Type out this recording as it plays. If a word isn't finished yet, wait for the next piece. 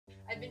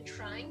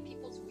trying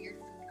people's weird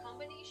food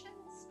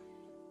combinations.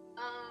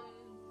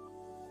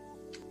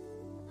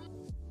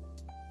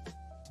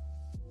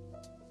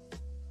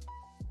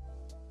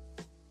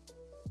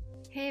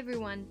 Hey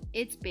everyone,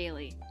 it's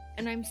Baylee,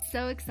 and I'm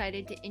so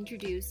excited to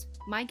introduce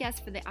my guests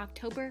for the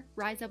October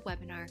Rise Up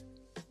webinar,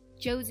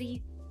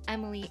 Josie,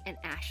 Emily, and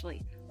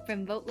Ashley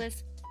from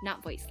Voteless,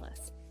 Not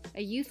Voiceless,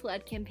 a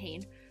youth-led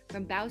campaign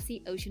from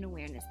Bowseat Ocean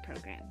Awareness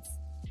Programs.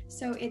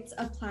 So it's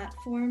a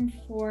platform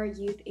for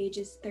youth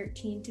ages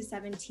 13 to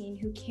 17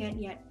 who can't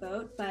yet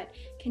vote, but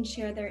can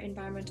share their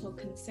environmental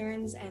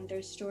concerns and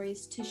their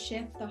stories to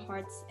shift the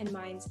hearts and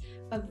minds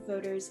of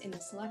voters in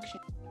this election.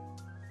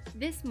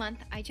 This month,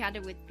 I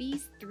chatted with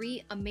these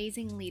three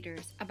amazing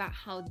leaders about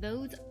how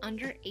those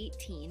under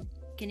 18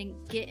 can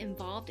get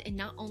involved in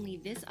not only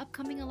this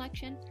upcoming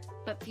election,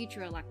 but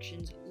future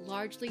elections,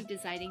 largely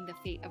deciding the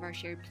fate of our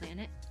shared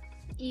planet,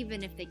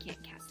 even if they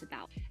can't cast a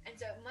ballot. And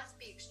so it must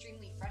be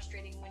extremely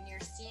frustrating when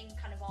you're seeing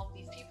kind of all of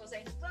these people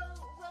saying,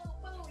 vote, vote,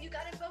 vote, you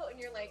gotta vote, and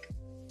you're like,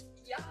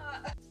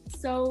 yeah.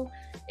 So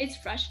it's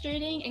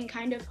frustrating and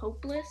kind of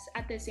hopeless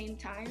at the same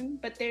time,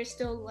 but there's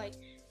still like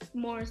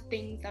more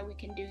things that we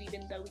can do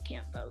even though we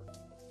can't vote.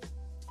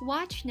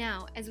 Watch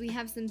now as we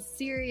have some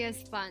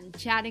serious fun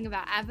chatting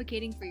about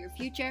advocating for your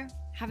future,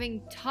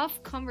 having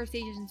tough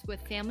conversations with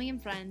family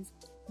and friends,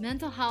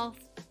 mental health,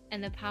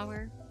 and the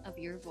power of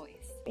your voice.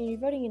 You're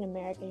voting in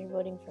America, you're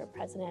voting for a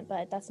president,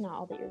 but that's not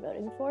all that you're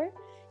voting for.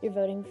 You're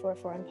voting for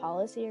foreign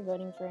policy, you're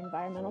voting for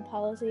environmental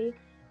policy,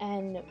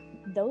 and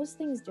those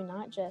things do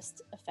not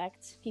just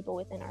affect people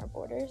within our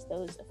borders,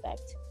 those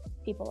affect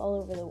people all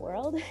over the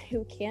world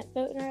who can't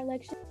vote in our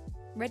election.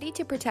 Ready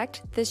to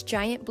protect this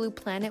giant blue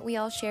planet we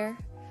all share?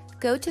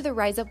 Go to the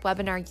Rise Up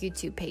webinar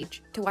YouTube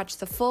page to watch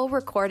the full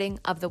recording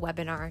of the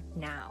webinar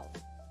now.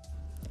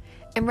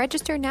 And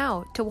register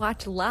now to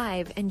watch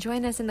live and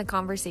join us in the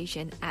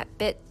conversation at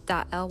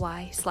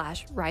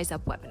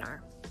bit.ly/riseupwebinar.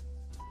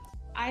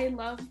 I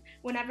love,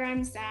 whenever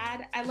I'm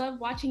sad, I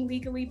love watching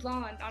Legally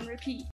Blonde on repeat.